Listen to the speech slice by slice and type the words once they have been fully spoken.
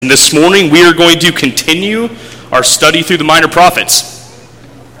This morning we are going to continue our study through the minor prophets.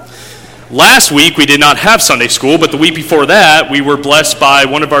 Last week we did not have Sunday school, but the week before that we were blessed by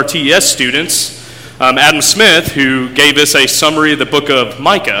one of our TES students, Adam Smith, who gave us a summary of the book of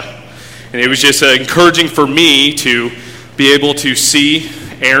Micah. And it was just encouraging for me to be able to see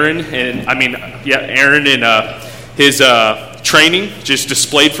Aaron in his training just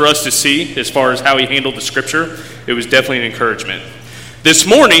displayed for us to see as far as how he handled the scripture. It was definitely an encouragement. This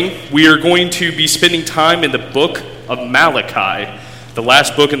morning, we are going to be spending time in the book of Malachi, the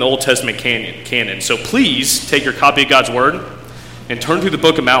last book in the Old Testament canon. So please take your copy of God's Word and turn to the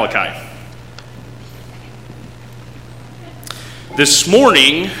book of Malachi. This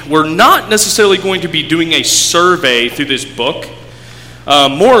morning, we're not necessarily going to be doing a survey through this book.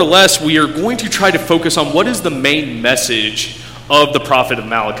 More or less, we are going to try to focus on what is the main message of the prophet of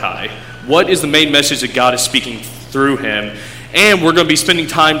Malachi. What is the main message that God is speaking through him? And we're going to be spending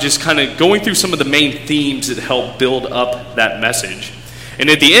time just kind of going through some of the main themes that help build up that message. And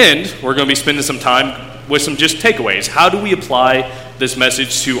at the end, we're going to be spending some time with some just takeaways. How do we apply this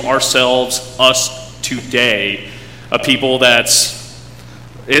message to ourselves, us today, a people that's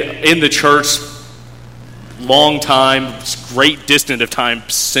in the church long time, great distant of time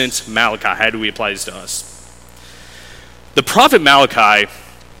since Malachi? How do we apply this to us? The prophet Malachi,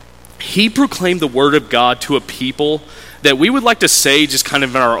 he proclaimed the word of God to a people that we would like to say, just kind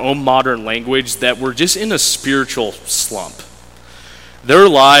of in our own modern language, that were just in a spiritual slump. Their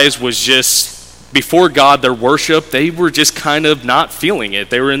lives was just, before God, their worship, they were just kind of not feeling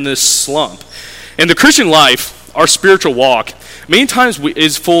it. They were in this slump. And the Christian life, our spiritual walk, many times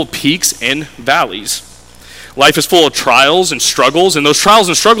is full of peaks and valleys. Life is full of trials and struggles, and those trials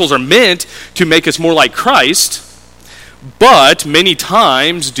and struggles are meant to make us more like Christ. But many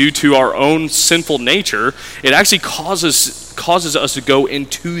times, due to our own sinful nature, it actually causes us to go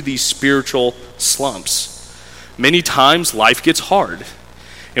into these spiritual slumps. Many times, life gets hard.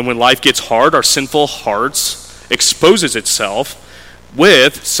 And when life gets hard, our sinful hearts exposes itself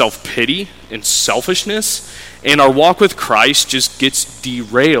with self-pity and selfishness, and our walk with Christ just gets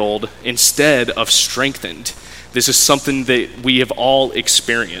derailed instead of strengthened. This is something that we have all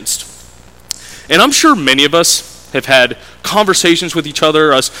experienced. And I'm sure many of us have had conversations with each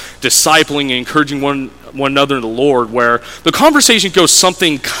other, us discipling and encouraging one another in the Lord, where the conversation goes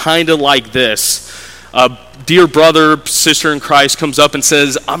something kind of like this. A dear brother, sister in Christ comes up and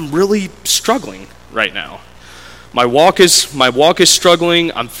says, I'm really struggling right now. My walk is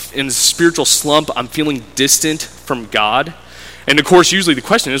struggling. I'm in a spiritual slump. I'm feeling distant from God. And of course, usually the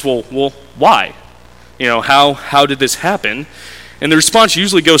question is, well, why? How did this happen? And the response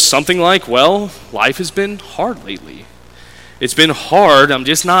usually goes something like, well, life has been hard lately. It's been hard. I'm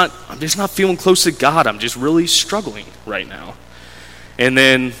just not feeling close to God. I'm just really struggling right now. And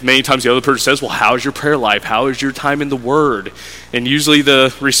then many times the other person says, well, how's your prayer life? How is your time in the Word? And usually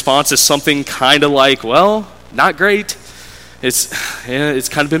the response is something kind of like, well, not great. It's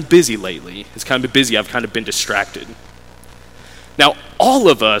kind of been busy lately. It's kind of been busy. I've kind of been distracted. Now, all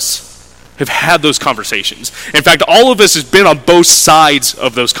of us have had those conversations. In fact, all of us has been on both sides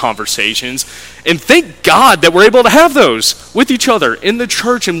of those conversations. And thank God that we're able to have those with each other in the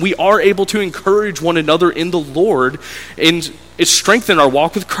church, and we are able to encourage one another in the Lord and strengthen our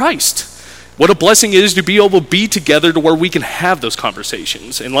walk with Christ. What a blessing it is to be able to be together to where we can have those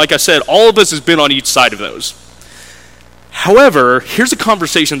conversations. And like I said, all of us has been on each side of those. However, here's a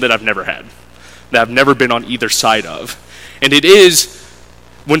conversation that I've never had, that I've never been on either side of. And it is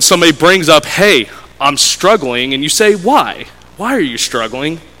when somebody brings up, hey, I'm struggling, and you say, why? Why are you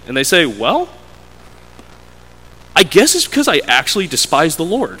struggling? And they say, well, I guess it's because I actually despise the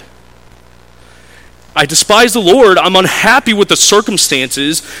Lord. I despise the Lord. I'm unhappy with the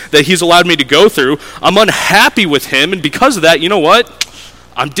circumstances that he's allowed me to go through. I'm unhappy with him, and because of that, you know what?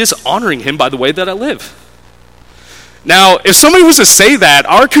 I'm dishonoring him by the way that I live. Now, if somebody was to say that,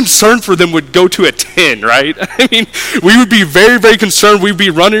 our concern for them would go to a 10, right? I mean, we would be very, very concerned. We'd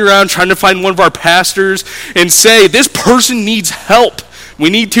be running around trying to find one of our pastors and say, this person needs help. We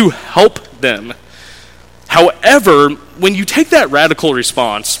need to help them. However, when you take that radical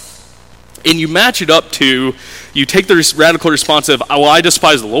response and you match it up to, you take the radical response of, well, I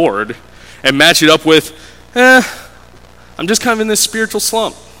despise the Lord, and match it up with, I'm just kind of in this spiritual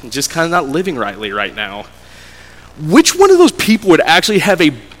slump. I'm just kind of not living rightly right now. Which one of those people would actually have a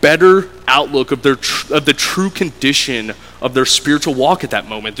better outlook of the true condition of their spiritual walk at that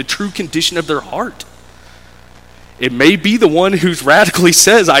moment, the true condition of their heart? It may be the one who radically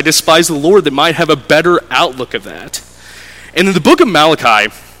says, I despise the Lord, that might have a better outlook of that. And in the book of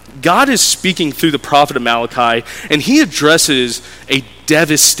Malachi, God is speaking through the prophet of Malachi, and he addresses a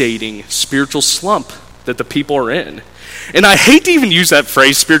devastating spiritual slump that the people are in. And I hate to even use that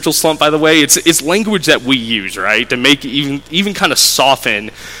phrase, spiritual slump, by the way. It's language that we use, right, to make even kind of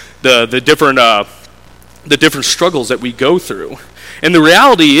soften the different struggles that we go through. And the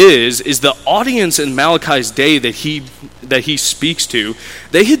reality is the audience in Malachi's day that he speaks to,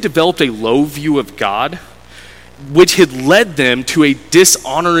 they had developed a low view of God, which had led them to a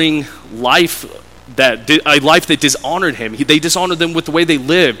dishonoring life, a life that dishonored him. They dishonored them with the way they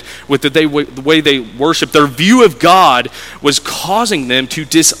lived, with the way they worshiped. Their view of God was causing them to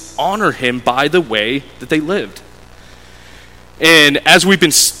dishonor him by the way that they lived. And as we've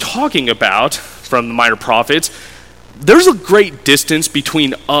been talking about from the minor prophets, there's a great distance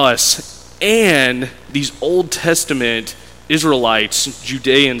between us and these Old Testament Israelites,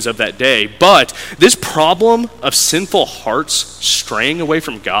 Judeans of that day. But this problem of sinful hearts straying away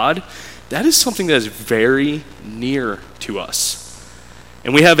from God, that is something that is very near to us.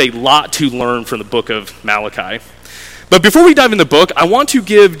 And we have a lot to learn from the book of Malachi. But before we dive in the book, I want to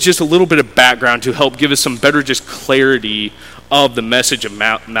give just a little bit of background to help give us some better just clarity of the message of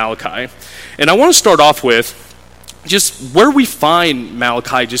Malachi. And I want to start off with just where we find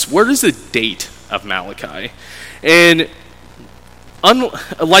Malachi, just where is the date of Malachi? And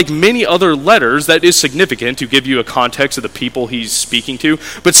unlike many other letters, that is significant to give you a context of the people he's speaking to,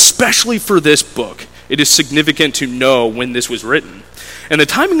 but especially for this book, it is significant to know when this was written. And the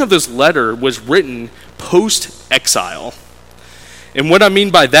timing of this letter was written post-exile. And what I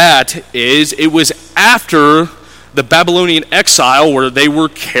mean by that is it was after the Babylonian exile where they were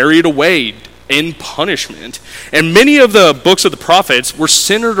carried away in punishment. And many of the books of the prophets were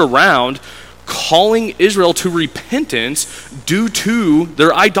centered around calling Israel to repentance due to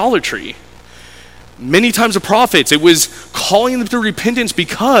their idolatry. Many times the prophets, it was calling them to repentance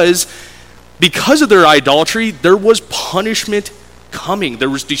because of their idolatry, there was punishment coming. There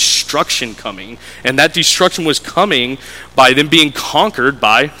was destruction coming. And that destruction was coming by them being conquered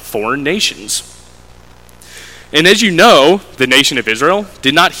by foreign nations. And as you know, the nation of Israel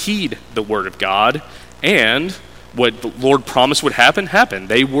did not heed the word of God, and what the Lord promised would happen, happened.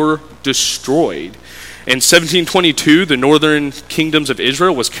 They were destroyed. In 1722, the northern kingdoms of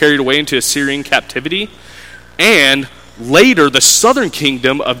Israel was carried away into Assyrian captivity, and later the southern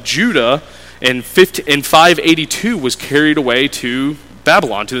kingdom of Judah in 582 was carried away to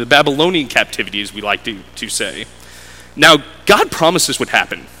Babylon, to the Babylonian captivity, as we like to say. Now, God promised this would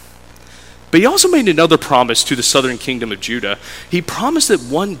happen. But he also made another promise to the southern kingdom of Judah. He promised that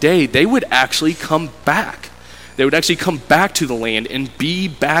one day they would actually come back. They would actually come back to the land and be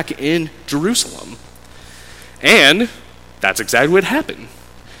back in Jerusalem. And that's exactly what happened.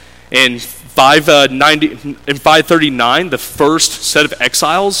 In 539, the first set of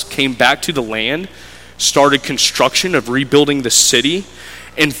exiles came back to the land, started construction of rebuilding the city.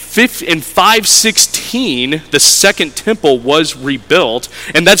 In 516, the second temple was rebuilt,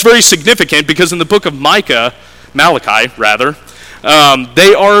 and that's very significant because in the book of Malachi,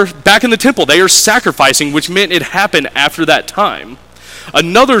 they are back in the temple. They are sacrificing, which meant it happened after that time.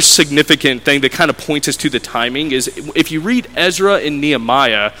 Another significant thing that kind of points us to the timing is if you read Ezra and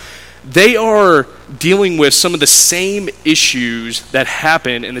Nehemiah, they are dealing with some of the same issues that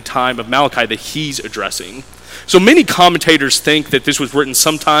happened in the time of Malachi that he's addressing. So many commentators think that this was written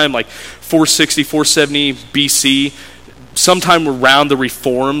sometime like 460, 470 BC, sometime around the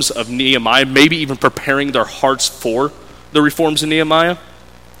reforms of Nehemiah, maybe even preparing their hearts for the reforms of Nehemiah.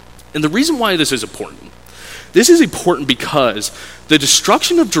 And the reason why this is important because the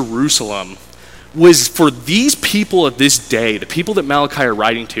destruction of Jerusalem was for these people of this day, the people that Malachi are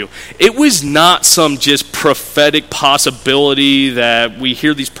writing to, it was not some just prophetic possibility that we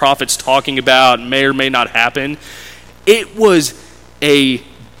hear these prophets talking about, may or may not happen. It was a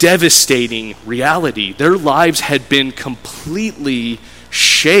devastating reality. Their lives had been completely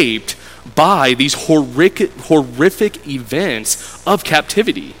shaped by these horrific events of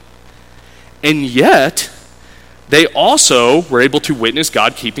captivity. And yet, they also were able to witness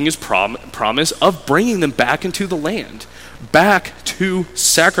God keeping his promise of bringing them back into the land, back to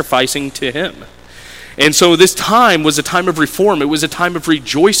sacrificing to him. And so this time was a time of reform. It was a time of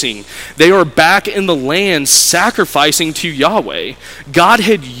rejoicing. They are back in the land sacrificing to Yahweh. God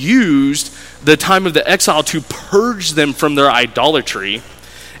had used the time of the exile to purge them from their idolatry.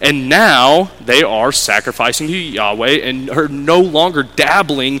 And now they are sacrificing to Yahweh and are no longer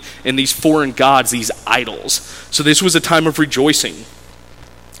dabbling in these foreign gods, these idols. So this was a time of rejoicing.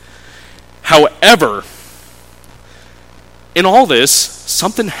 However, in all this,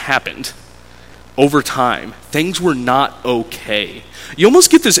 something happened over time. Things were not okay. You almost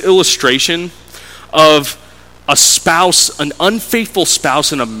get this illustration of a spouse, an unfaithful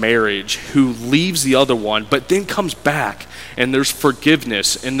spouse in a marriage who leaves the other one, but then comes back, and there's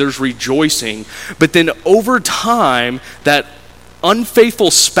forgiveness and there's rejoicing. But then over time, that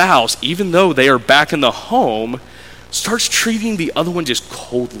unfaithful spouse, even though they are back in the home, starts treating the other one just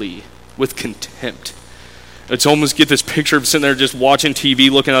coldly, with contempt. It's almost get this picture of sitting there just watching TV,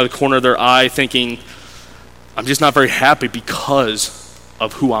 looking out of the corner of their eye, thinking, I'm just not very happy because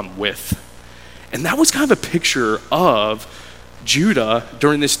of who I'm with. And that was kind of a picture of Judah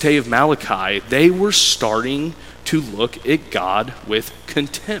during this day of Malachi. They were starting to look at God with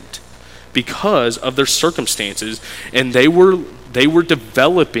contempt because of their circumstances, and they were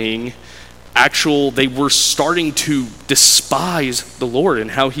developing they were starting to despise the Lord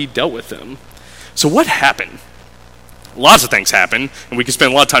and how he dealt with them. So what happened? Lots of things happened, and we could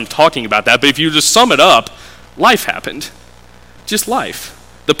spend a lot of time talking about that, but if you just sum it up, life happened. Just life.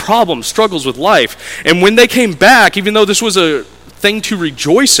 The problem, struggles with life. And when they came back, even though this was a thing to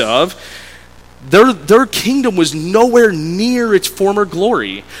rejoice of, their kingdom was nowhere near its former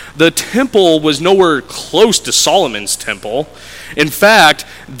glory. The temple was nowhere close to Solomon's temple. In fact,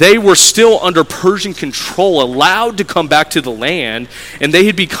 they were still under Persian control, allowed to come back to the land, and they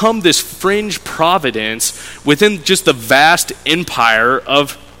had become this fringe province within just the vast empire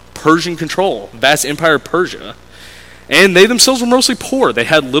of Persian control, vast empire of Persia. And they themselves were mostly poor. They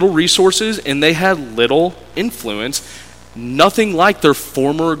had little resources, and they had little influence, nothing like their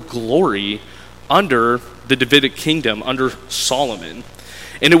former glory under the Davidic kingdom, under Solomon.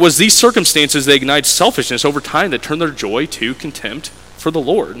 And it was these circumstances that ignited selfishness over time that turned their joy to contempt for the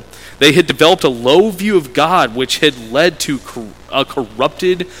Lord. They had developed a low view of God, which had led to a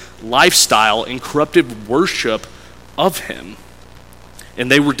corrupted lifestyle and corrupted worship of him.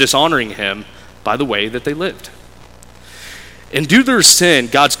 And they were dishonoring him by the way that they lived. And due to their sin,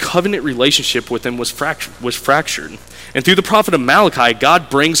 God's covenant relationship with them was fractured. And through the prophet of Malachi, God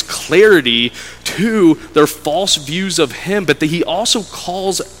brings clarity to their false views of him, but that he also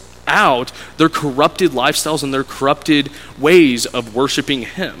calls out their corrupted lifestyles and their corrupted ways of worshiping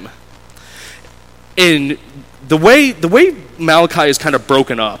him. And the way Malachi is kind of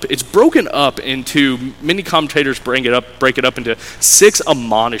broken up, it's broken up into, many commentators break it up into 6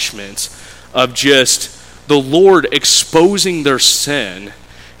 admonishments of just the Lord exposing their sin.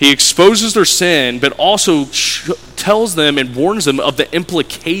 He exposes their sin, but also tells them and warns them of the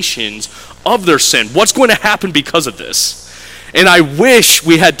implications of their sin. What's going to happen because of this? And I wish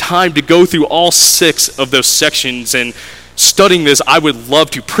we had time to go through all 6 of those sections, and studying this, I would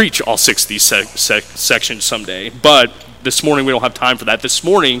love to preach all 6 of these sections someday. But this morning we don't have time for that. This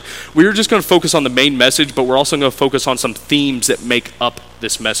morning we're just going to focus on the main message, but we're also going to focus on some themes that make up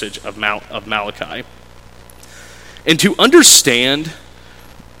this message of Malachi. And to understand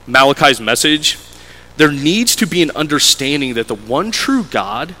Malachi's message, there needs to be an understanding that the one true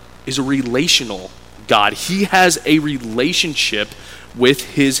God is a relational God. He has a relationship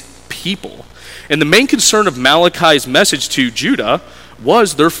with his people. And the main concern of Malachi's message to Judah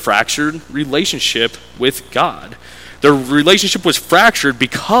was their fractured relationship with God. Their relationship was fractured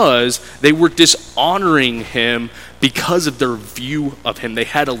because they were dishonoring him because of their view of him. They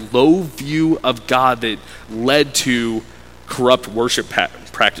had a low view of God that led to corrupt worship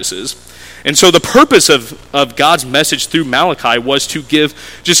practices. And so the purpose of God's message through Malachi was to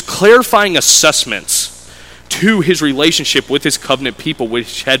give just clarifying assessments to his relationship with his covenant people,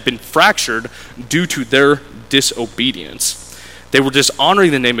 which had been fractured due to their disobedience. They were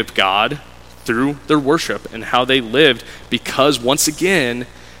dishonoring the name of God through their worship and how they lived because, once again,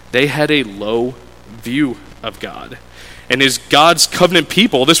 they had a low view of God. And as God's covenant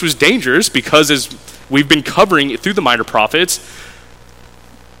people, this was dangerous because, as we've been covering through the minor prophets,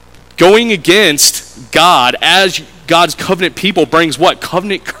 going against God as God's covenant people brings what?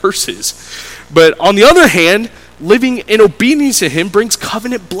 Covenant curses. But on the other hand, living in obedience to him brings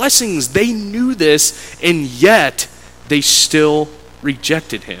covenant blessings. They knew this, and yet they still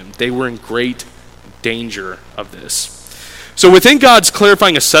rejected him. They were in great danger of this. So within God's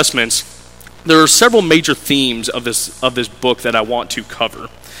clarifying assessments, there are several major themes of this book that I want to cover.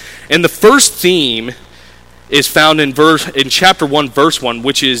 And the first theme is found in chapter 1, verse 1,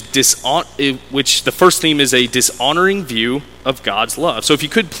 which the first theme is a dishonoring view of God's love. So if you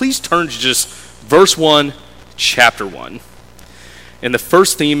could please turn to just verse 1, chapter 1. And the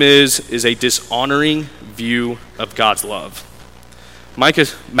first theme is a dishonoring view of God's love.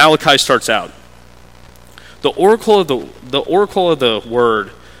 Malachi starts out. The oracle of the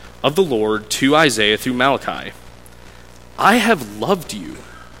word of the Lord to Isaiah through Malachi. I have loved you,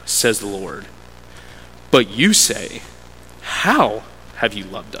 says the Lord. But you say, how have you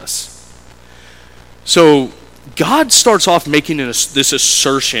loved us? So God starts off making this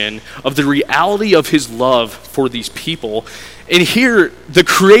assertion of the reality of his love for these people. And here, the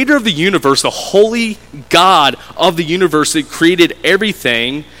creator of the universe, the holy God of the universe that created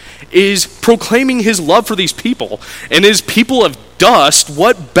everything, is proclaiming his love for these people. And as people of dust,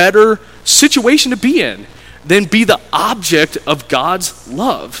 what better situation to be in than be the object of God's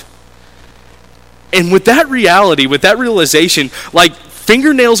love? And with that reality, with that realization, like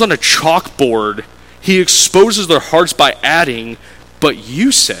fingernails on a chalkboard, he exposes their hearts by adding, "But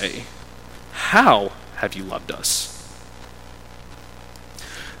you say, how have you loved us?"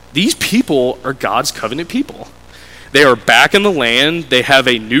 These people are God's covenant people. They are back in the land. They have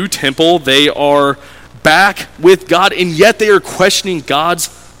a new temple. They are back with God, and yet they are questioning God's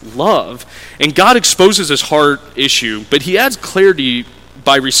love. And God exposes his heart issue, but he adds clarity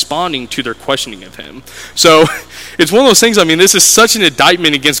by responding to their questioning of him. So it's one of those things, this is such an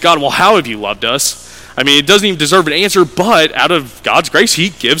indictment against God. Well, how have you loved us? It doesn't even deserve an answer, but out of God's grace, he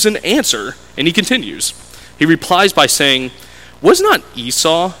gives an answer. And he continues. He replies by saying, "Was not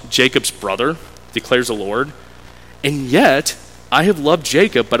Esau Jacob's brother, declares the Lord? And yet I have loved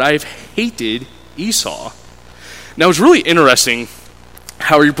Jacob, but I have hated Esau." Now it's really interesting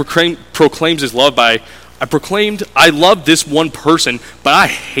how he proclaims his love by, I love this one person, but I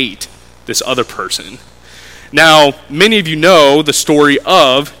hate this other person. Now, many of you know the story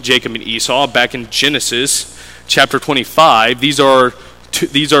of Jacob and Esau back in Genesis chapter 25. These are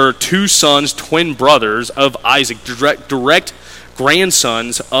two sons, twin brothers of Isaac, direct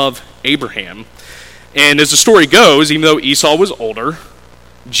grandsons of Abraham. And as the story goes, even though Esau was older,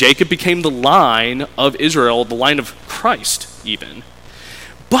 Jacob became the line of Israel, the line of Christ even.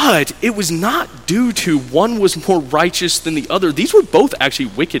 But it was not due to one was more righteous than the other. These were both actually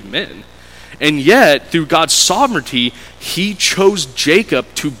wicked men. And yet, through God's sovereignty, he chose Jacob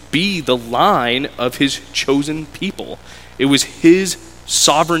to be the line of his chosen people. It was his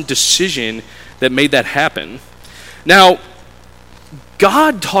sovereign decision that made that happen. Now,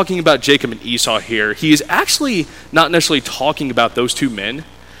 God talking about Jacob and Esau here, he is actually not necessarily talking about those two men,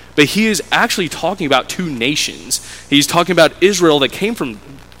 but he is actually talking about two nations. He's talking about Israel that came from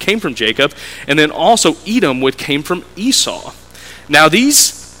Jacob, and then also Edom, which came from Esau. Now,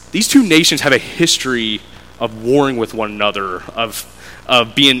 these two nations have a history of warring with one another, of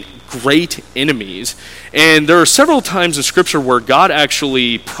being great enemies. And there are several times in Scripture where God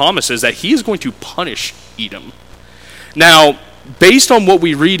actually promises that he is going to punish Edom. Now, based on what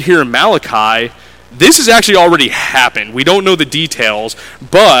we read here in Malachi, this has actually already happened. We don't know the details,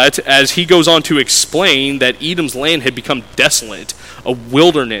 but as he goes on to explain that Edom's land had become desolate, a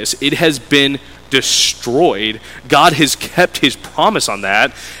wilderness, it has been destroyed. God has kept his promise on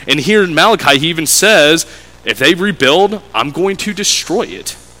that. And here in Malachi, he even says, if they rebuild, I'm going to destroy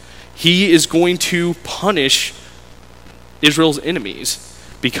it. He is going to punish Israel's enemies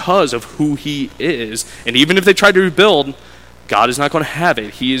because of who he is. And even if they try to rebuild, God is not going to have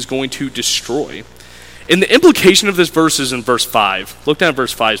it. He is going to destroy. And the implication of this verse is in verse 5. Look down at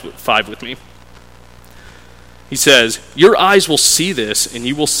verse 5 with me. He says, "Your eyes will see this, and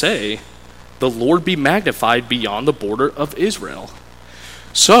you will say, the Lord be magnified beyond the border of Israel."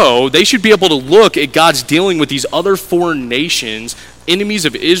 So they should be able to look at God's dealing with these other foreign nations, enemies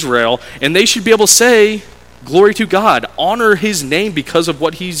of Israel, and they should be able to say, glory to God, honor his name because of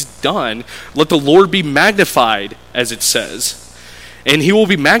what he's done. Let the Lord be magnified, as it says. And he will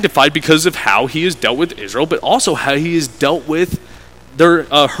be magnified because of how he has dealt with Israel, but also how he has dealt with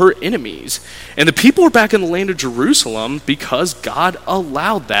her enemies. And the people are back in the land of Jerusalem because God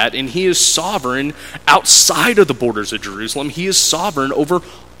allowed that, and he is sovereign outside of the borders of Jerusalem. He is sovereign over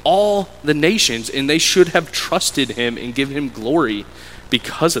all the nations, and they should have trusted him and given him glory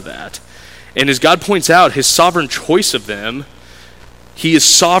because of that. And as God points out, his sovereign choice of them, he is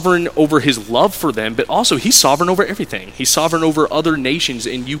sovereign over his love for them, but also he's sovereign over everything. He's sovereign over other nations,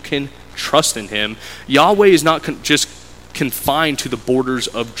 and you can trust in him. Yahweh is not just confined to the borders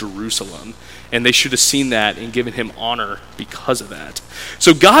of Jerusalem, and they should have seen that and given him honor because of that.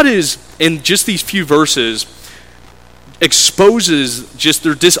 So God is, in just these few verses, exposes just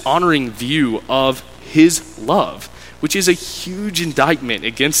their dishonoring view of his love, which is a huge indictment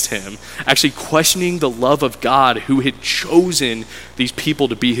against him, actually questioning the love of God who had chosen these people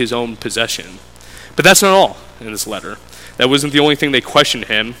to be his own possession. But that's not all in this letter. That wasn't the only thing they questioned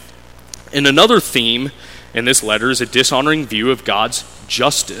him. And another theme in this letter is a dishonoring view of God's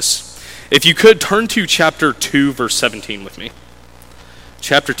justice. If you could turn to chapter 2, verse 17 with me.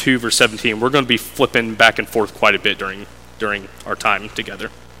 Chapter 2, verse 17. We're going to be flipping back and forth quite a bit during our time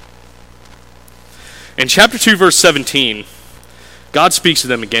together. In chapter 2, verse 17, God speaks to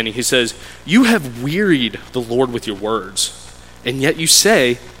them again, and he says, "You have wearied the Lord with your words, and yet you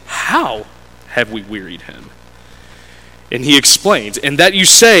say, 'How have we wearied him?'" And he explains, "And that you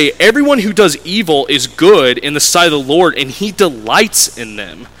say, 'Everyone who does evil is good in the sight of the Lord, and he delights in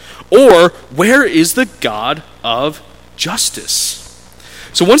them.' Or, where is the God of justice?"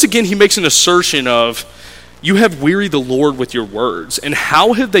 So once again, he makes an assertion of, you have wearied the Lord with your words. And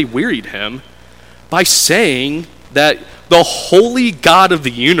how have they wearied him? By saying that the holy God of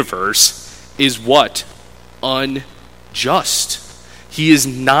the universe is what? Unjust. He is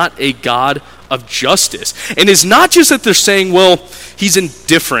not a God of justice. And it's not just that they're saying, well, he's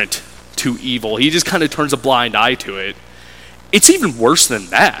indifferent to evil. He just kind of turns a blind eye to it. It's even worse than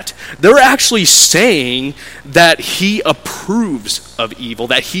that. They're actually saying that he approves of evil,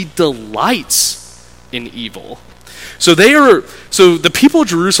 that he delights in evil. So the people of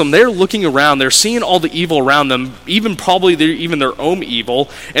Jerusalem, they're looking around, they're seeing all the evil around them, even probably even their own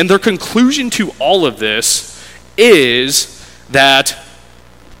evil, and their conclusion to all of this is that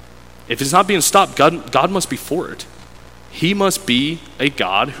if it's not being stopped, God must be for it. He must be a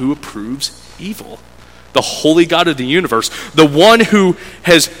God who approves evil. The holy God of the universe, the one who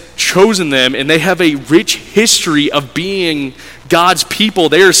has chosen them, and they have a rich history of being God's people.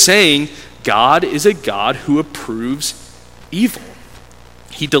 They are saying God is a God who approves evil.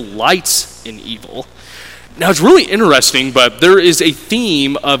 He delights in evil. Now, it's really interesting, but there is a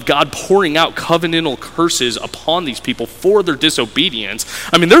theme of God pouring out covenantal curses upon these people for their disobedience.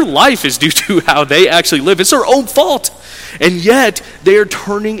 I mean, their life is due to how they actually live. It's their own fault. And yet, they are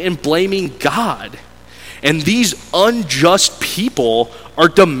turning and blaming God. And these unjust people are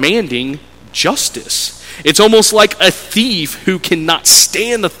demanding justice. It's almost like a thief who cannot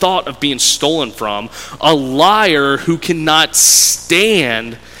stand the thought of being stolen from, a liar who cannot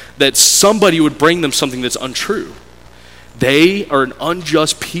stand that somebody would bring them something that's untrue. They are an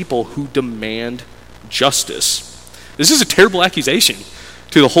unjust people who demand justice. This is a terrible accusation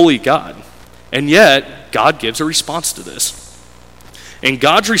to the holy God. And yet, God gives a response to this. And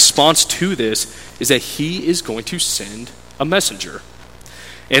God's response to this is that he is going to send a messenger.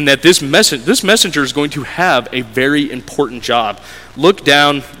 And that this messenger is going to have a very important job. Look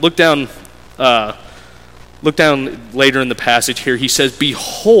down later in the passage here. He says,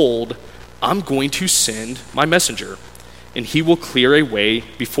 "Behold, I'm going to send my messenger, and he will clear a way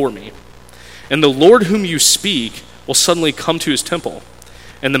before me. And the Lord whom you speak will suddenly come to his temple.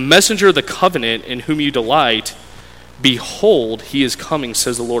 And the messenger of the covenant in whom you delight, behold, he is coming,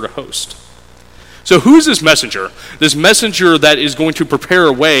 says the Lord of hosts." So who is this messenger? This messenger that is going to prepare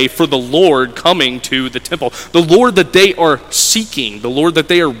a way for the Lord coming to the temple. The Lord that they are seeking, the Lord that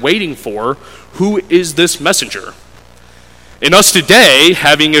they are waiting for. Who is this messenger? In us today,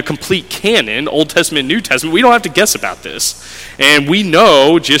 having a complete canon, Old Testament, New Testament, we don't have to guess about this. And we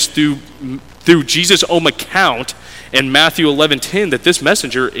know just through Jesus' own account in Matthew 11:10 that this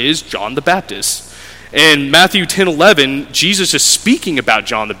messenger is John the Baptist. In Matthew 10:11, Jesus is speaking about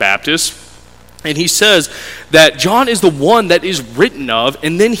John the Baptist. And he says that John is the one that is written of,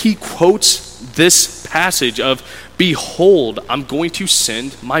 and then he quotes this passage of, "Behold, I'm going to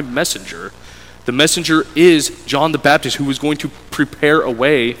send my messenger." The messenger is John the Baptist, who was going to prepare a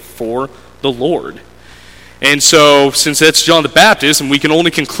way for the Lord. And so, since that's John the Baptist, and we can only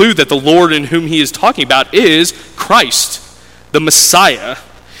conclude that the Lord in whom he is talking about is Christ, the Messiah.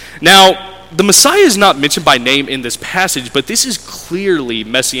 Now, the Messiah is not mentioned by name in this passage, but this is clearly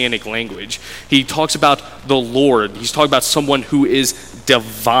messianic language. He talks about the Lord. He's talking about someone who is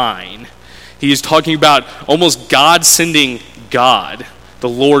divine. He is talking about almost God sending God, the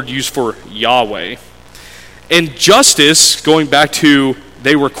Lord used for Yahweh. And justice, going back to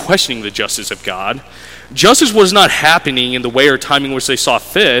they were questioning the justice of God, justice was not happening in the way or timing which they saw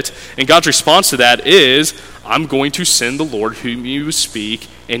fit, and God's response to that is, "I'm going to send the Lord whom you speak,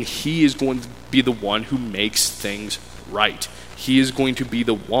 and he is going to be the one who makes things right. He is going to be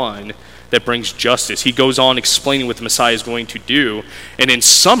the one that brings justice." He goes on explaining what the Messiah is going to do. And in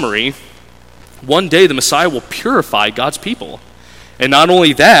summary, one day the Messiah will purify God's people. And not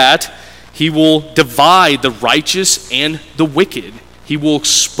only that, he will divide the righteous and the wicked. He will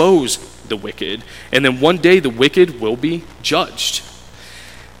expose the wicked. And then one day the wicked will be judged.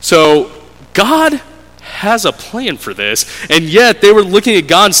 So God has a plan for this, and yet they were looking at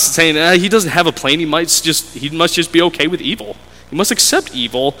God saying, he doesn't have a plan. He must just be okay with evil. He must accept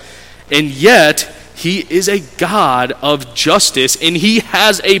evil, and yet he is a God of justice, and he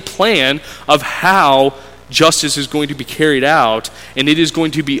has a plan of how justice is going to be carried out, and it is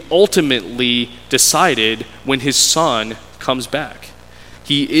going to be ultimately decided when his son comes back.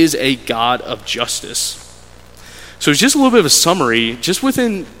 He is a God of justice. So it's just a little bit of a summary. Just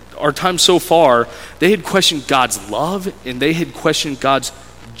within our time so far, they had questioned God's love and they had questioned God's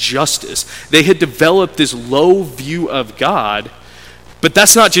justice. They had developed this low view of God, but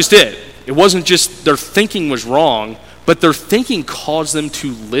that's not just it. It wasn't just their thinking was wrong, but their thinking caused them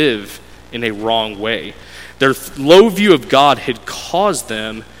to live in a wrong way. Their low view of God had caused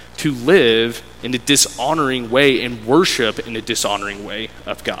them to live in a dishonoring way and worship in a dishonoring way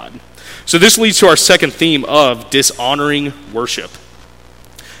of God. So this leads to our second theme of dishonoring worship.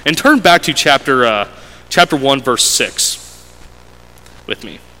 And turn back to chapter 1, verse 6 with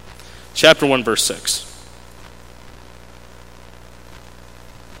me. Chapter 1, verse 6.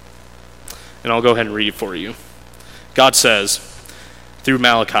 And I'll go ahead and read it for you. God says, through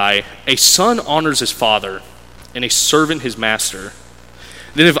Malachi, a son honors his father, and a servant his master.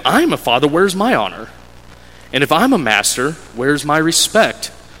 Then if I'm a father, where's my honor? And if I'm a master, where's my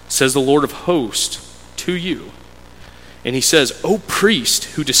respect? Says the Lord of hosts to you. And he says, O priest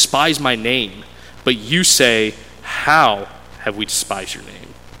who despise my name, but you say, how have we despised your name?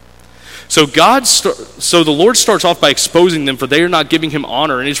 So the Lord starts off by exposing them, for they are not giving him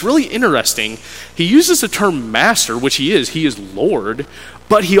honor. And it's really interesting. He uses the term master, which he is Lord,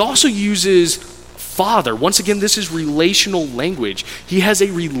 but he also uses father. Once again, this is relational language. He has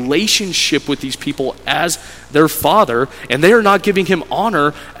a relationship with these people as their father, and they are not giving him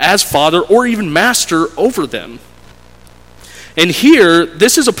honor as father or even master over them. And here,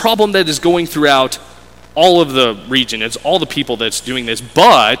 this is a problem that is going throughout all of the region. It's all the people that's doing this,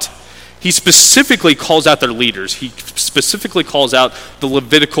 but he specifically calls out their leaders. He specifically calls out the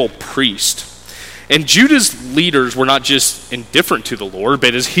Levitical priest. And Judah's leaders were not just indifferent to the Lord,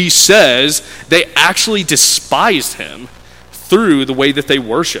 but as he says, they actually despised him through the way that they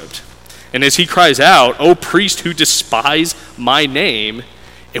worshiped. And as he cries out, O priest who despise my name,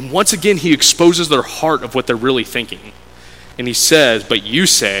 and once again he exposes their heart of what they're really thinking. And he says, but you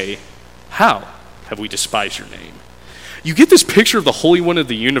say, how have we despised your name? You get this picture of the Holy One of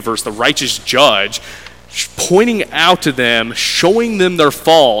the universe, the righteous judge, pointing out to them, showing them their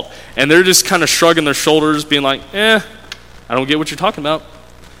fault, and they're just kind of shrugging their shoulders, being like, I don't get what you're talking about.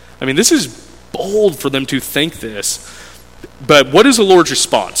 I mean, this is bold for them to think this. But what is the Lord's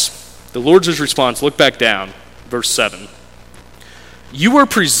response? The Lord's response, look back down, verse 7. You are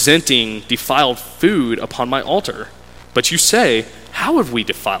presenting defiled food upon my altar, but you say, how have we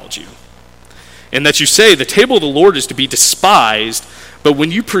defiled you? And that you say, the table of the Lord is to be despised, but when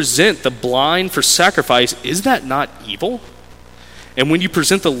you present the blind for sacrifice, is that not evil? And when you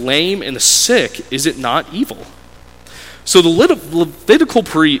present the lame and the sick, is it not evil? So the Levitical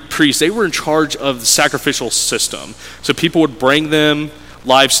priests, they were in charge of the sacrificial system. So people would bring them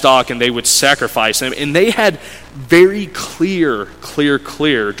livestock and they would sacrifice them. And they had very clear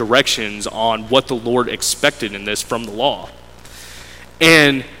directions on what the Lord expected in this from the law.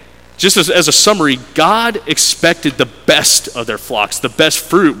 And just as a summary, God expected the best of their flocks, the best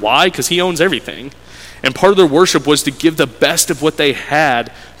fruit. Why? Because he owns everything. And part of their worship was to give the best of what they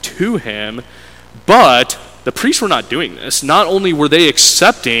had to him. But the priests were not doing this. Not only were they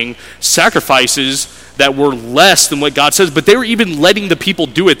accepting sacrifices that were less than what God says, but they were even letting the people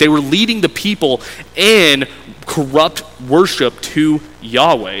do it. They were leading the people in corrupt worship to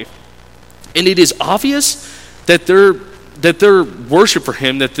Yahweh. And it is obvious that their worship for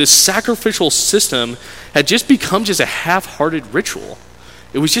him, that this sacrificial system had just become just a half-hearted ritual.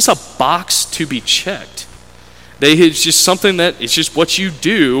 It was just a box to be checked. It's just something that it's just what you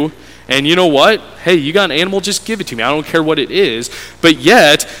do, and you know what? Hey, you got an animal, just give it to me. I don't care what it is. But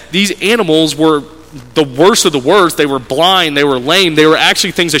yet, these animals were the worst of the worst. They were blind, they were lame, they were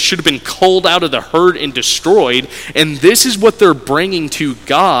actually things that should have been culled out of the herd and destroyed, and this is what they're bringing to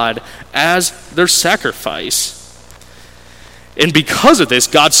God as their sacrifice. And because of this,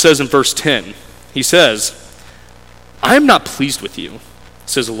 God says in verse 10, he says, I am not pleased with you,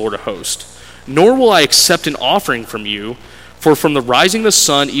 says the Lord of hosts, nor will I accept an offering from you, for from the rising of the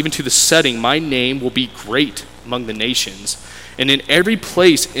sun even to the setting, my name will be great among the nations. And in every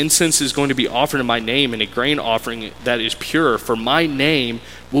place incense is going to be offered in my name, and a grain offering that is pure, for my name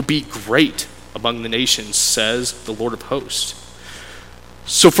will be great among the nations, says the Lord of hosts.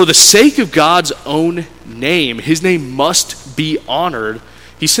 So for the sake of God's own name, his name must be honored.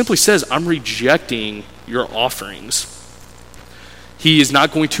 He simply says, I'm rejecting your offerings. He is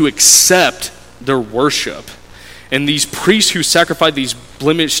not going to accept their worship. And these priests who sacrificed these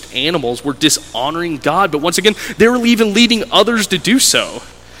blemished animals were dishonoring God. But once again, they were even leading others to do so.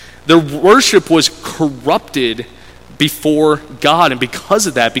 Their worship was corrupted before God. And because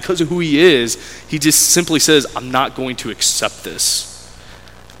of that, because of who he is, he just simply says, I'm not going to accept this.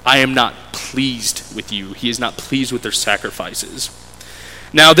 I am not pleased with you. He is not pleased with their sacrifices.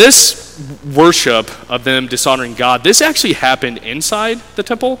 Now, this worship of them dishonoring God, this actually happened inside the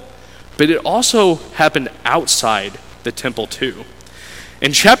temple, but it also happened outside the temple too.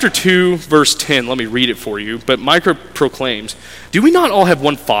 In chapter 2, verse 10, let me read it for you, but Micah proclaims, "Do we not all have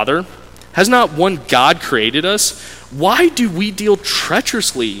one Father? Has not one God created us? Why do we deal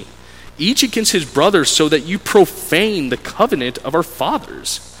treacherously, each against his brother, so that you profane the covenant of our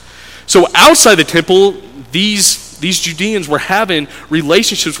fathers?" So outside the temple, these Judeans were having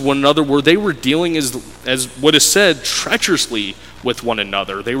relationships with one another where they were dealing, as what is said, treacherously with one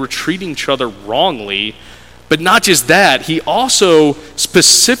another. They were treating each other wrongly. But not just that, he also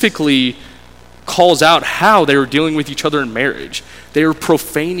specifically calls out how they were dealing with each other in marriage. They were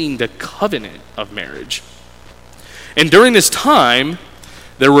profaning the covenant of marriage. And during this time,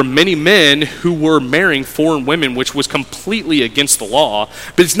 there were many men who were marrying foreign women, which was completely against the law.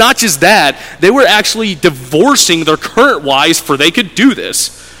 But it's not just that. They were actually divorcing their current wives for they could do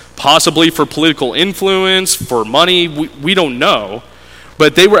this. Possibly for political influence, for money, we don't know.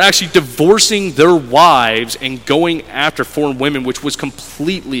 But they were actually divorcing their wives and going after foreign women, which was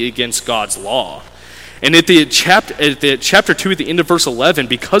completely against God's law. And at the chapter 2, at the end of verse 11,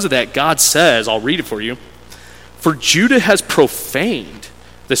 because of that, God says, I'll read it for you, "For Judah has profaned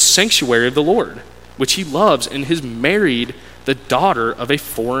the sanctuary of the Lord, which he loves, and has married the daughter of a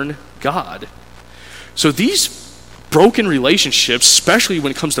foreign god." So these broken relationships, especially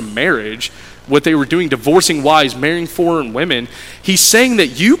when it comes to marriage, what they were doing, divorcing wives, marrying foreign women, he's saying that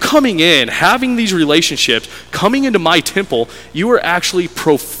you coming in, having these relationships, coming into my temple, you are actually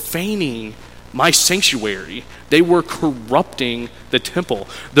profaning my sanctuary. They were corrupting the temple.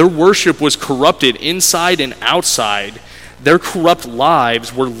 Their worship was corrupted inside and outside. Their corrupt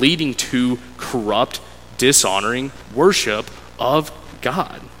lives were leading to corrupt, dishonoring worship of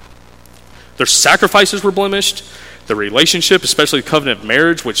God. Their sacrifices were blemished. The relationship, especially the covenant of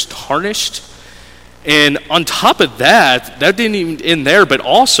marriage, was tarnished. And on top of that didn't even end there, but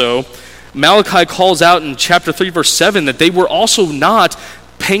also Malachi calls out in chapter 3, verse 7, that they were also not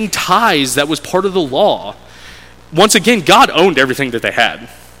paying tithes. That was part of the law. Once again, God owned everything that they had.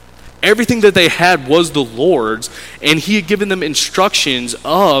 Everything that they had was the Lord's, and he had given them instructions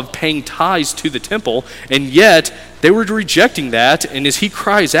of paying tithes to the temple, and yet they were rejecting that. And as he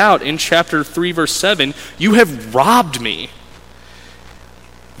cries out in chapter 3, verse 7, "You have robbed me."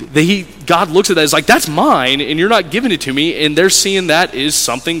 God looks at that as like, that's mine, and you're not giving it to me, and they're seeing that is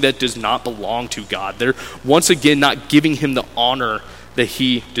something that does not belong to God. They're once again not giving him the honor that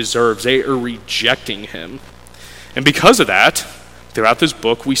he deserves. They are rejecting him. And because of that, throughout this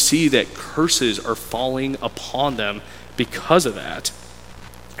book, we see that curses are falling upon them because of that.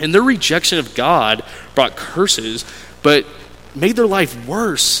 And their rejection of God brought curses, but made their life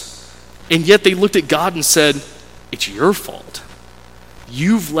worse. And yet they looked at God and said, "It's your fault.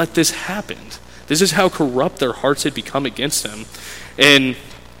 You've let this happen." This is how corrupt their hearts had become against him. And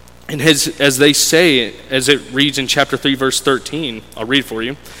as they say, as it reads in chapter 3, verse 13, I'll read for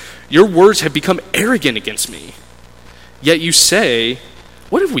you, "Your words have become arrogant against me. Yet you say,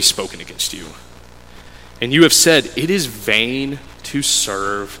 what have we spoken against you? And you have said, it is vain to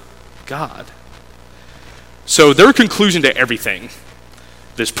serve God." So their conclusion to everything,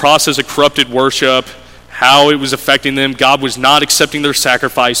 this process of corrupted worship, how it was affecting them, God was not accepting their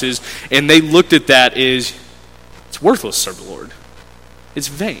sacrifices, and they looked at that as, it's worthless to serve the Lord. It's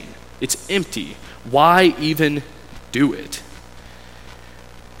vain. It's empty. Why even do it?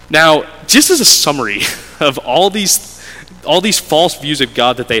 Now, just as a summary of all these false views of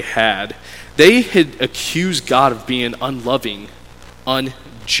God that they had accused God of being unloving,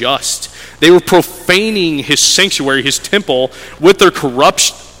 unjust. They were profaning his sanctuary, his temple, with their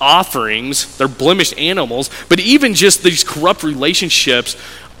corrupt offerings, their blemished animals, but even just these corrupt relationships,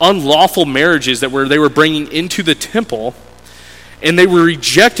 unlawful marriages that they were bringing into the temple, and they were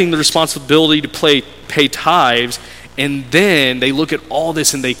rejecting the responsibility to pay tithes, and then they look at all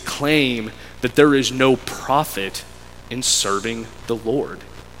this and they claim that there is no profit in serving the Lord.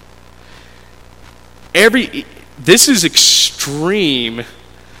 This is extreme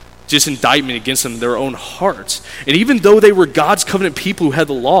just indictment against them in their own hearts. And even though they were God's covenant people who had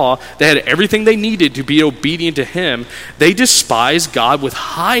the law, they had everything they needed to be obedient to him, they despised God with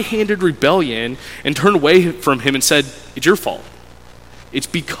high-handed rebellion and turned away from him and said, "It's your fault. It's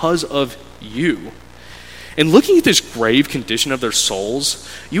because of you." And looking at this grave condition of their souls,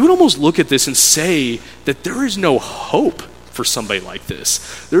 you would almost look at this and say that there is no hope for somebody like this.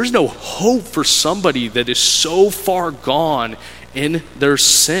 There is no hope for somebody that is so far gone in their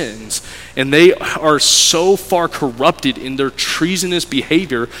sins. And they are so far corrupted in their treasonous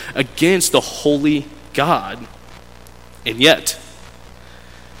behavior against the holy God. And yet,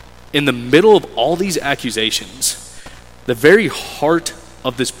 in the middle of all these accusations, the very heart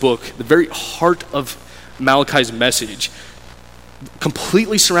of this book, the very heart of Malachi's message,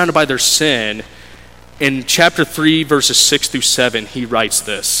 completely surrounded by their sin, in chapter 3, verses 6 through 7, he writes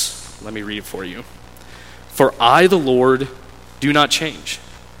this. Let me read it for you. For I, the Lord, do not change.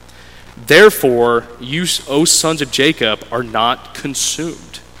 Therefore, you, O sons of Jacob, are not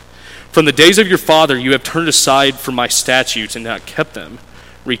consumed. From the days of your father, you have turned aside from my statutes and not kept them.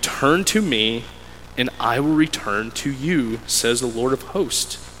 Return to me, and I will return to you, says the Lord of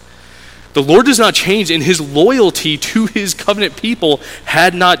hosts. The Lord does not change, and his loyalty to his covenant people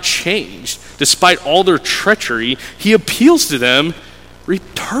had not changed. Despite all their treachery, he appeals to them,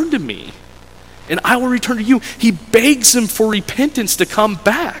 return to me, and I will return to you. He begs them for repentance to come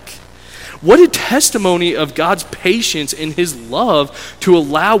back. What a testimony of God's patience and his love to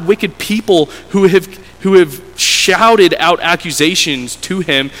allow wicked people who have shouted out accusations to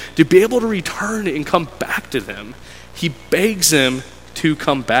him to be able to return and come back to them. He begs them to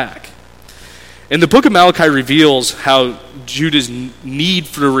come back. And the book of Malachi reveals how Judah's need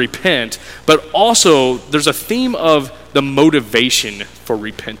to repent, but also there's a theme of the motivation for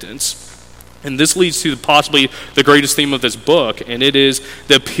repentance. And this leads to possibly the greatest theme of this book, and it is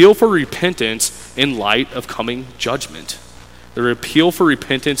the appeal for repentance in light of coming judgment. The appeal for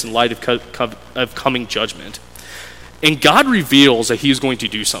repentance in light of coming judgment. And God reveals that he is going to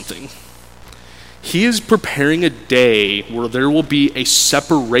do something. He is preparing a day where there will be a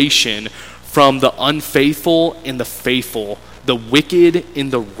separation from the unfaithful and the faithful, the wicked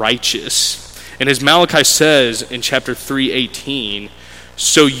and the righteous. And as Malachi says in chapter 3:18,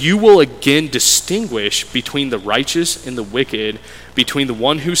 so you will again distinguish between the righteous and the wicked, between the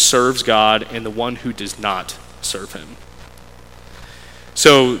one who serves God and the one who does not serve him.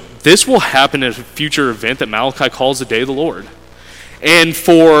 So this will happen in a future event that Malachi calls the day of the Lord. And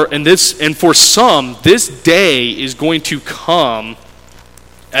for some, this day is going to come,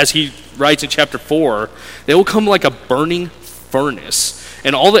 as he writes in chapter 4, they will come like a burning furnace.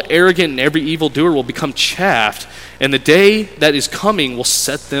 And all the arrogant and every evildoer will become chaffed, and the day that is coming will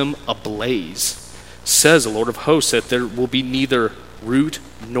set them ablaze. Says the Lord of hosts that there will be neither root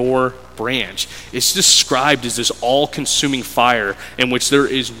nor branch. It's described as this all-consuming fire in which there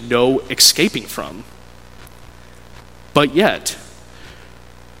is no escaping from. But yet,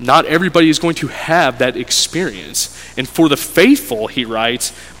 not everybody is going to have that experience. And for the faithful, he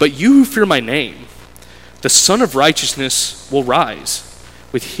writes, but you who fear my name, the Son of Righteousness will rise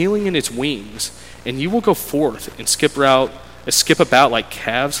with healing in its wings, and you will go forth and skip about like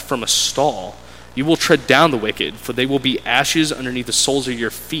calves from a stall. You will tread down the wicked, for they will be ashes underneath the soles of your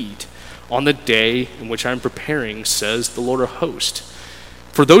feet on the day in which I am preparing, says the Lord of hosts.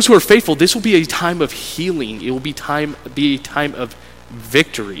 For those who are faithful, this will be a time of healing. It will be a time of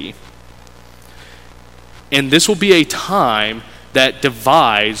victory. And this will be a time that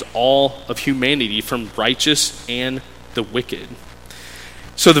divides all of humanity from righteous and the wicked.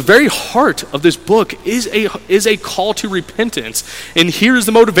 So the very heart of this book is a call to repentance. And here's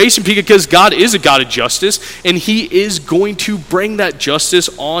the motivation, because God is a God of justice, and he is going to bring that justice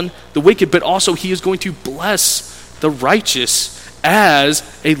on the wicked, but also he is going to bless the righteous as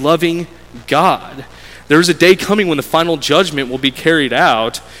a loving God. There's a day coming when the final judgment will be carried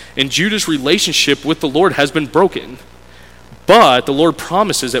out, and Judah's relationship with the Lord has been broken. But the Lord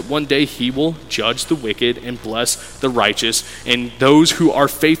promises that one day he will judge the wicked and bless the righteous, and those who are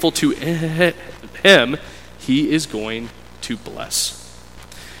faithful to him, he is going to bless.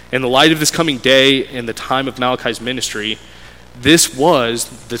 In the light of this coming day and the time of Malachi's ministry, this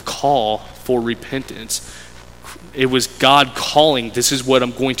was the call for repentance. It was God calling, this is what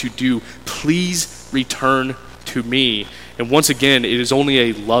I'm going to do. Please return to me. And once again, it is only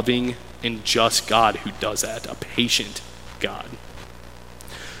a loving and just God who does that, a patient God.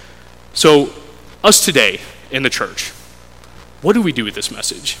 So, us today in the church, what do we do with this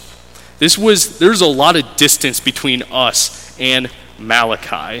message? There's a lot of distance between us and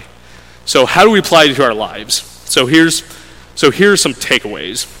Malachi. So how do we apply it to our lives? So here's some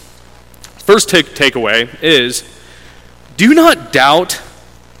takeaways. First takeaway is, do not doubt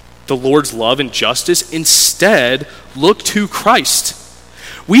the Lord's love and justice. Instead, look to Christ.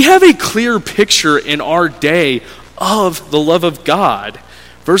 We have a clear picture in our day of the love of God.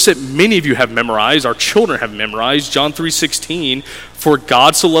 Verse that many of you have memorized, our children have memorized, John 3:16, for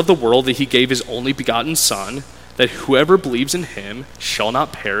God so loved the world that he gave his only begotten Son, that whoever believes in him shall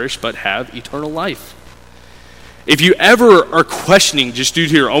not perish but have eternal life. If you ever are questioning just due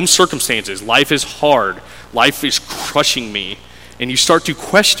to your own circumstances, life is hard, life is crushing me, and you start to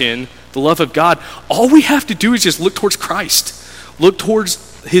question the love of God, all we have to do is just look towards Christ. Look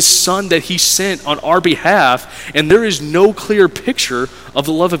towards his son that he sent on our behalf, and there is no clear picture of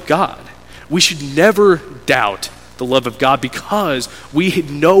the love of God. We should never doubt the love of God because we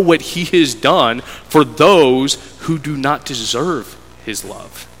know what he has done for those who do not deserve his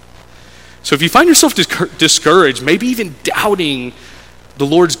love. So if you find yourself discouraged, maybe even doubting the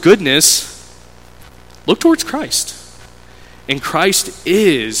Lord's goodness, look towards Christ. And Christ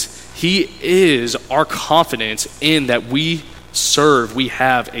he is our confidence in that we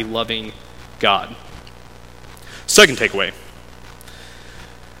have a loving God. Second takeaway.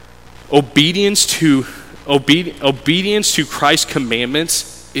 Obedience to Christ's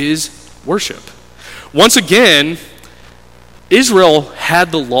commandments is worship. Once again, Israel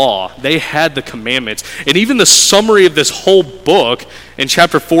had the law. They had the commandments. And even the summary of this whole book in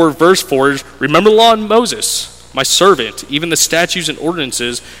chapter 4, verse 4 is, remember the law of Moses, my servant, even the statutes and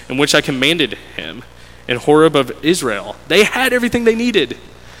ordinances in which I commanded him in Horeb of Israel. They had everything they needed.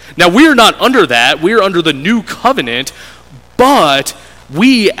 Now, we are not under that. We are under the new covenant, but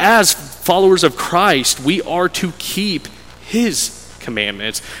we, as followers of Christ, we are to keep his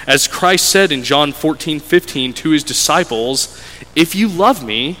commandments. As Christ said in John 14:15 to his disciples, if you love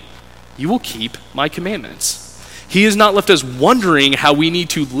me, you will keep my commandments. He has not left us wondering how we need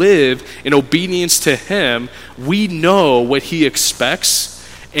to live in obedience to him. We know what he expects,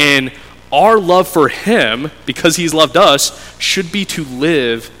 and our love for him, because he's loved us, should be to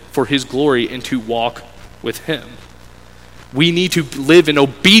live for his glory and to walk with him. We need to live in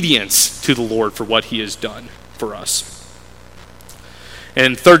obedience to the Lord for what he has done for us.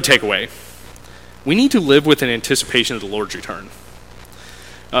 And third takeaway, we need to live with an anticipation of the Lord's return.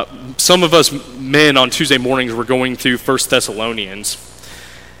 Some of us men on Tuesday mornings were going through 1 Thessalonians.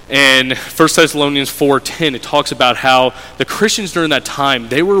 And 1 Thessalonians 4:10, it talks about how the Christians during that time,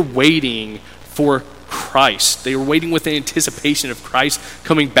 they were waiting for Christ. They were waiting with the anticipation of Christ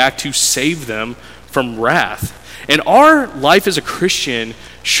coming back to save them from wrath. And our life as a Christian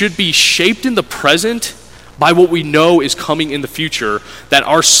should be shaped in the present by what we know is coming in the future, that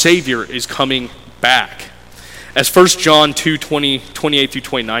our Savior is coming back. As 1 John 2:28 through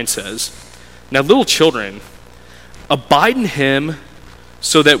 29 says, now little children, abide in him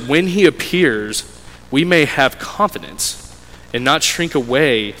so that when he appears, we may have confidence and not shrink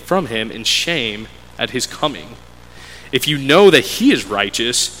away from him in shame at his coming. If you know that he is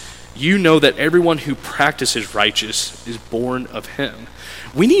righteous, you know that everyone who practices righteousness is born of him.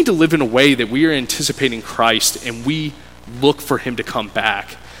 We need to live in a way that we are anticipating Christ and we look for him to come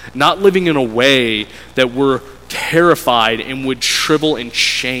back. Not living in a way that we're terrified and would shrivel in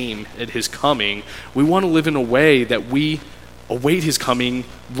shame at his coming. We want to live in a way that we await his coming,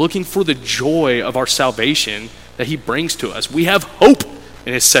 looking for the joy of our salvation that he brings to us. We have hope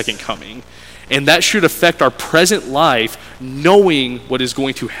in his second coming. And that should affect our present life, knowing what is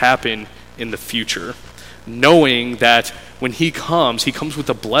going to happen in the future. Knowing that when he comes with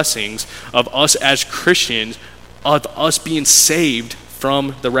the blessings of us as Christians, of us being saved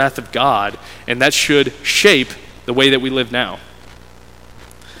from the wrath of God, and that should shape the way that we live now.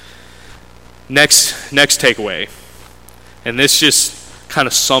 Next takeaway, and this just kind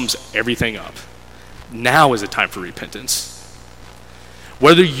of sums everything up. Now is a time for repentance.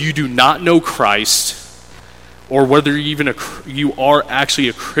 Whether you do not know Christ, or whether you are actually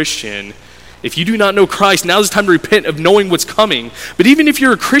a Christian, if you do not know Christ, now is the time to repent of knowing what's coming. But even if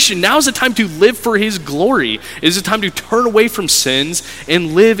you're a Christian, now is the time to live for his glory. It is the time to turn away from sins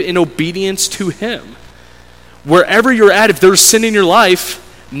and live in obedience to him. Wherever you're at, if there's sin in your life,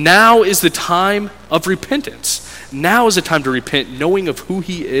 now is the time of repentance. Now is the time to repent, knowing of who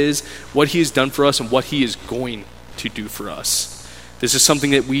he is, what he has done for us, and what he is going to do for us. This is something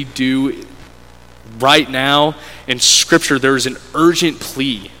that we do right now. In Scripture, there is an urgent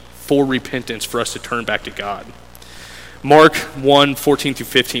plea for repentance for us to turn back to God. Mark 1:14 through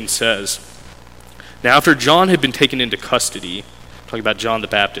 15 says, now after John had been taken into custody, talking about John the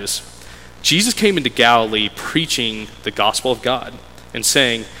Baptist, Jesus came into Galilee preaching the gospel of God and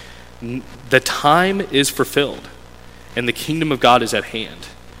saying, the time is fulfilled and the kingdom of God is at hand.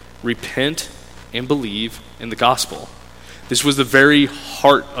 Repent and believe in the gospel. This was the very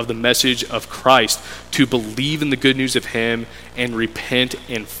heart of the message of Christ, to believe in the good news of him and repent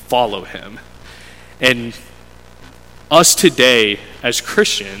and follow him. And us today as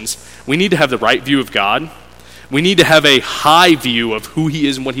Christians, we need to have the right view of God. We need to have a high view of who he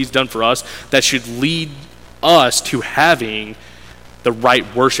is and what he's done for us that should lead us to having the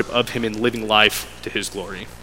right worship of him and living life to his glory.